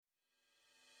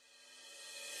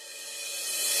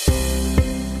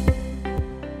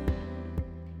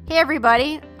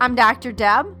everybody, I'm Dr.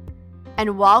 Deb,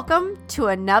 and welcome to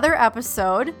another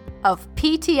episode of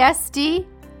PTSD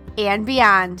and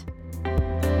Beyond.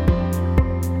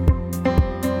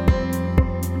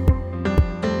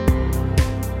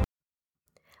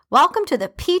 Welcome to the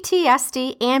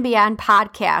PTSD and Beyond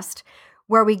podcast,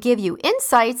 where we give you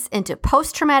insights into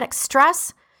post-traumatic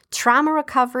stress, trauma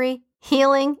recovery,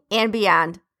 healing, and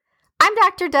beyond. I'm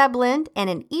Dr. Deb Lind, and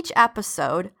in each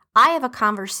episode, I have a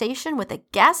conversation with a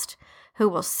guest who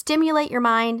will stimulate your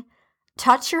mind,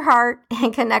 touch your heart,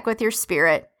 and connect with your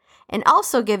spirit, and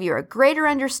also give you a greater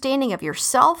understanding of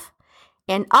yourself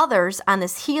and others on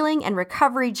this healing and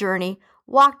recovery journey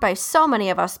walked by so many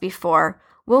of us before,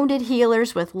 wounded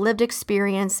healers with lived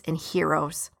experience and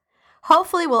heroes.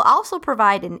 Hopefully, we'll also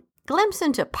provide a glimpse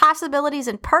into possibilities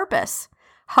and purpose,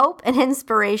 hope, and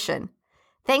inspiration.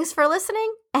 Thanks for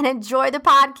listening and enjoy the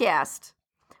podcast.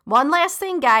 One last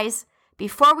thing, guys,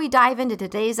 before we dive into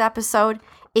today's episode,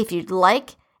 if you'd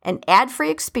like an ad-free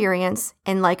experience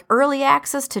and like early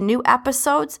access to new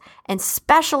episodes and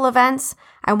special events,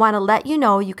 I want to let you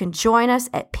know you can join us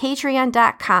at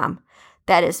patreon.com.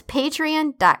 That is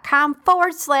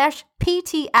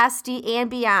patreon.com/PTSD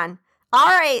and Beyond. All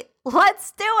right,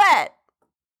 let's do it.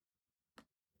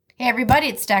 Hey, everybody,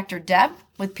 it's Dr. Deb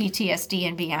with PTSD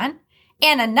and Beyond,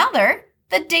 and another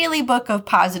The Daily Book of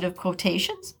Positive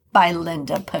Quotations by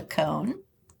Linda Picone.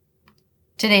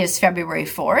 Today is February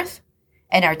 4th,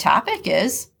 and our topic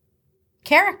is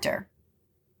character.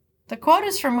 The quote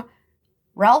is from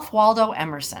Ralph Waldo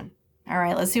Emerson. All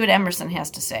right, let's see what Emerson has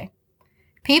to say.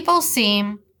 People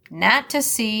seem not to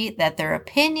see that their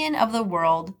opinion of the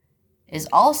world is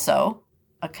also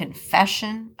a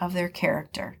confession of their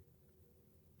character.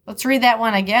 Let's read that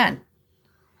one again.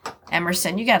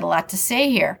 Emerson, you got a lot to say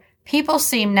here. People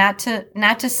seem not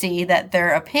to see that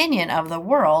their opinion of the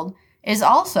world is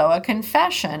also a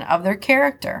confession of their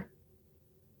character.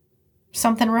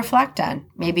 Something to reflect on.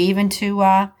 Maybe even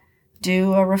to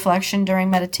do a reflection during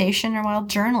meditation or while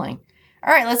journaling.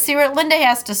 All right, let's see what Linda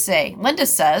has to say. Linda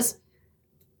says,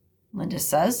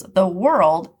 the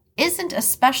world isn't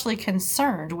especially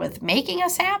concerned with making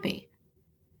us happy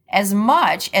as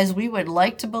much as we would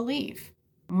like to believe.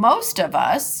 Most of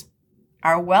us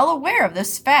are well aware of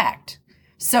this fact.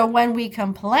 So when we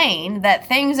complain that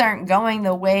things aren't going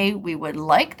the way we would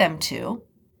like them to,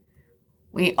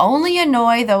 we only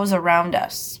annoy those around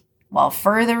us while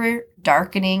further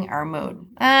darkening our mood.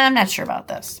 I'm not sure about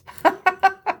this.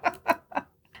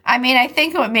 I mean, I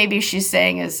think what maybe she's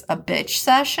saying is a bitch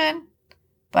session,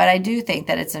 but I do think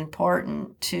that it's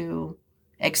important to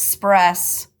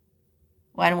express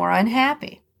when we're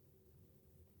unhappy.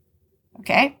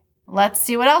 Okay? Let's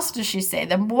see, what else does she say?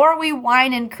 The more we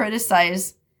whine and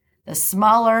criticize, the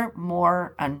smaller,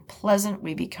 more unpleasant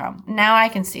we become. Now I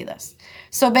can see this.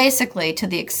 So basically, to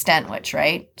the extent which,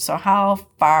 right? So how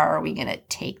far are we going to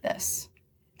take this?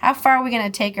 How far are we going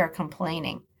to take our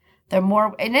complaining? The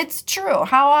more, and it's true.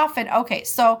 How often? Okay,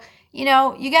 so, you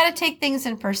got to take things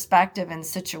in perspective in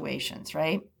situations,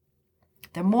 right?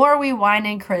 The more we whine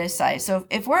and criticize. So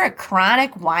if we're a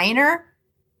chronic whiner,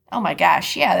 oh my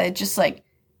gosh, yeah, it just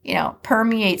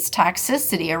permeates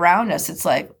toxicity around us. It's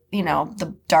like,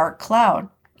 the dark cloud.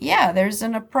 Yeah, there's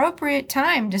an appropriate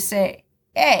time to say,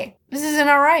 hey, this isn't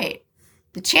all right.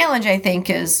 The challenge, I think,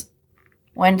 is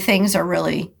when things are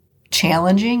really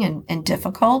challenging and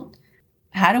difficult,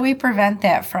 how do we prevent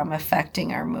that from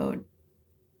affecting our mood?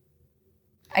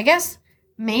 I guess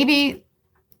maybe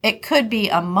it could be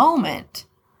a moment,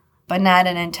 but not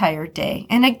an entire day.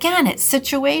 And again, it's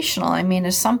situational. I mean,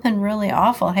 if something really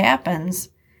awful happens,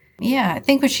 yeah, I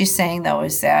think what she's saying, though,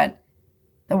 is that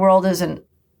the world isn't,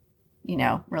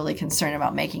 really concerned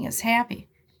about making us happy.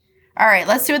 All right,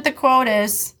 let's see what the quote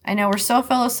is. I know we're so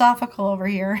philosophical over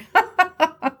here.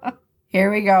 Here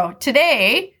we go.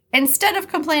 Today, instead of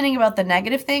complaining about the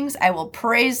negative things, I will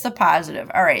praise the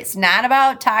positive. All right, it's not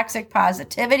about toxic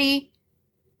positivity.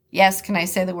 Yes, can I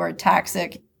say the word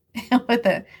toxic with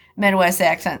a Midwest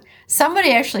accent?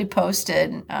 Somebody actually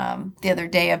posted the other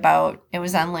day it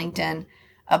was on LinkedIn,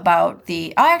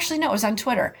 it was on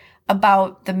Twitter,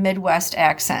 about the Midwest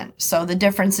accent. So the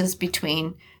differences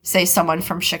between, say, someone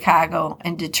from Chicago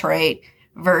and Detroit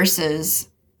versus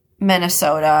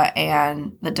Minnesota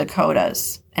and the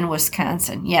Dakotas and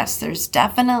Wisconsin. Yes, there's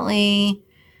definitely,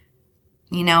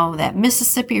 that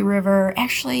Mississippi River.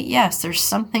 Actually, yes, there's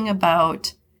something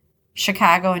about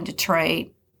Chicago and Detroit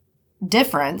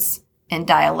difference in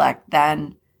dialect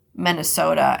than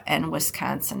Minnesota and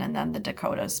Wisconsin and then the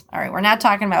Dakotas. All right, we're not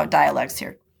talking about dialects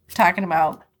here. We're talking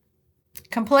about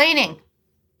complaining.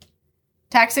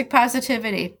 Toxic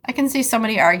positivity. I can see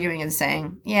somebody arguing and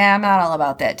saying, yeah, I'm not all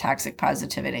about that toxic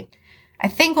positivity. I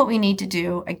think what we need to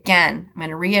do, again, I'm going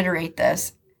to reiterate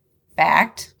this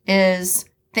fact, is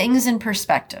things in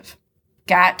perspective.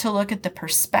 Got to look at the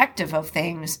perspective of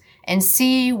things and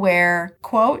see where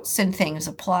quotes and things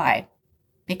apply.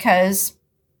 Because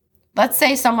let's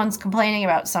say someone's complaining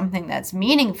about something that's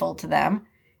meaningful to them,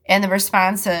 and the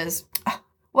response is,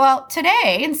 well,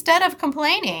 today, instead of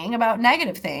complaining about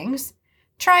negative things,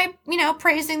 try,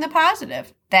 praising the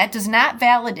positive. That does not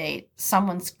validate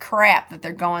someone's crap that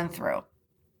they're going through.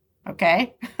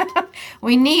 Okay?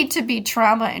 We need to be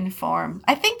trauma informed.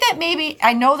 I think that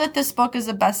I know that this book is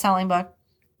a best-selling book.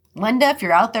 Linda, if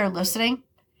you're out there listening,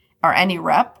 or any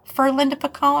rep for Linda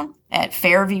Picone at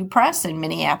Fairview Press in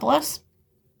Minneapolis,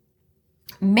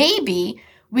 maybe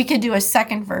we could do a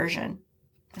second version.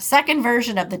 The second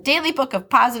version of the Daily Book of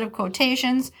Positive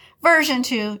Quotations, version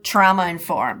 2, Trauma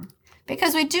Informed.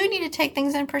 Because we do need to take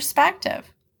things in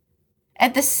perspective.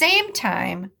 At the same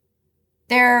time,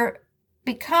 there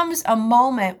becomes a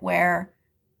moment where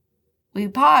we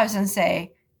pause and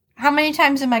say, how many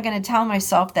times am I going to tell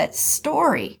myself that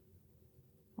story?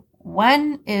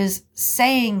 When is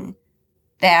saying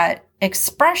that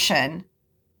expression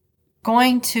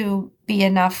going to be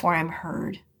enough where I'm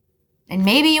heard? And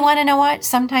maybe you want to know what?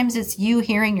 Sometimes it's you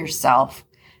hearing yourself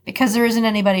because there isn't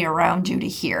anybody around you to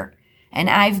hear. And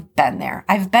I've been there.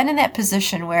 I've been in that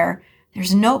position where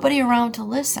there's nobody around to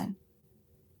listen.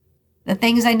 The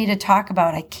things I need to talk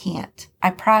about, I can't.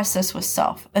 I process with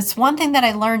self. That's one thing that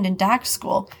I learned in doc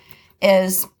school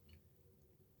is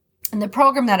in the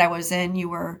program that I was in, you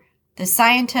were the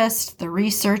scientist, the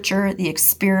researcher, the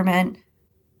experiment,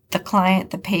 the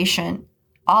client, the patient,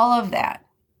 all of that.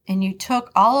 And you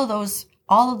took all of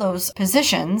those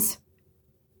positions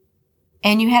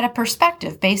and you had a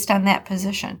perspective based on that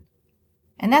position.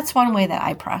 And that's one way that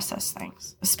I process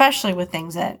things, especially with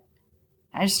things that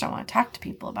I just don't want to talk to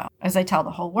people about, as I tell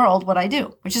the whole world what I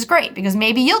do, which is great because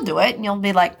maybe you'll do it and you'll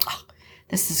be like, oh,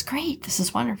 this is great. This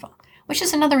is wonderful, which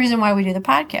is another reason why we do the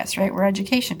podcast, right? We're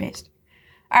education based.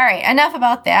 All right, enough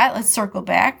about that. Let's circle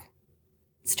back.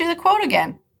 Let's do the quote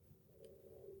again.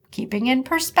 Keeping in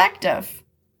perspective.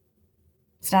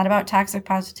 It's not about toxic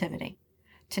positivity.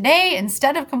 Today,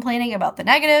 instead of complaining about the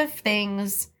negative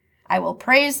things, I will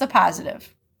praise the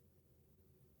positive.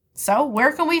 So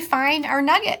where can we find our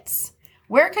nuggets?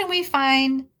 Where can we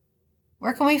find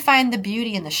the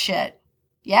beauty in the shit?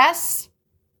 Yes,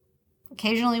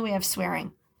 occasionally we have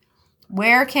swearing.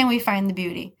 Where can we find the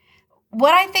beauty?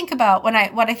 What I think about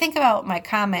my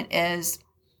comment is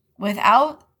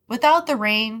without the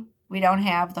rain, we don't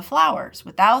have the flowers.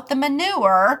 Without the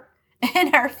manure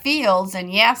in our fields,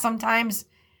 and yeah, sometimes,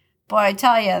 boy, I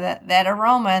tell you that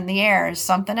aroma in the air is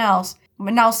something else. But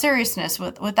in all seriousness,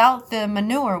 without the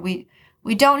manure, we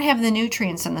don't have the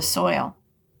nutrients in the soil.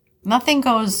 Nothing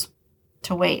goes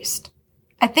to waste.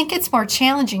 I think it's more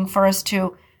challenging for us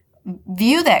to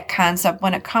view that concept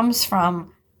when it comes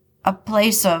from a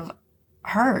place of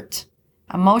hurt,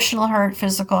 emotional hurt,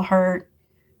 physical hurt,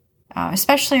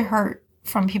 especially hurt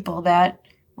from people that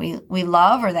we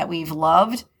love or that we've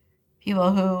loved,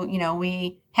 people who,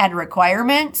 we had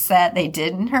requirements that they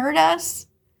didn't hurt us.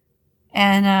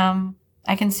 And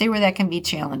I can see where that can be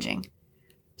challenging.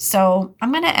 So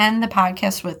I'm going to end the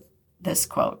podcast with this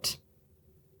quote.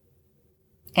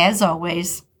 As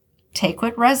always, take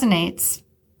what resonates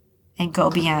and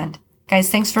go beyond. Guys,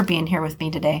 thanks for being here with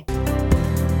me today.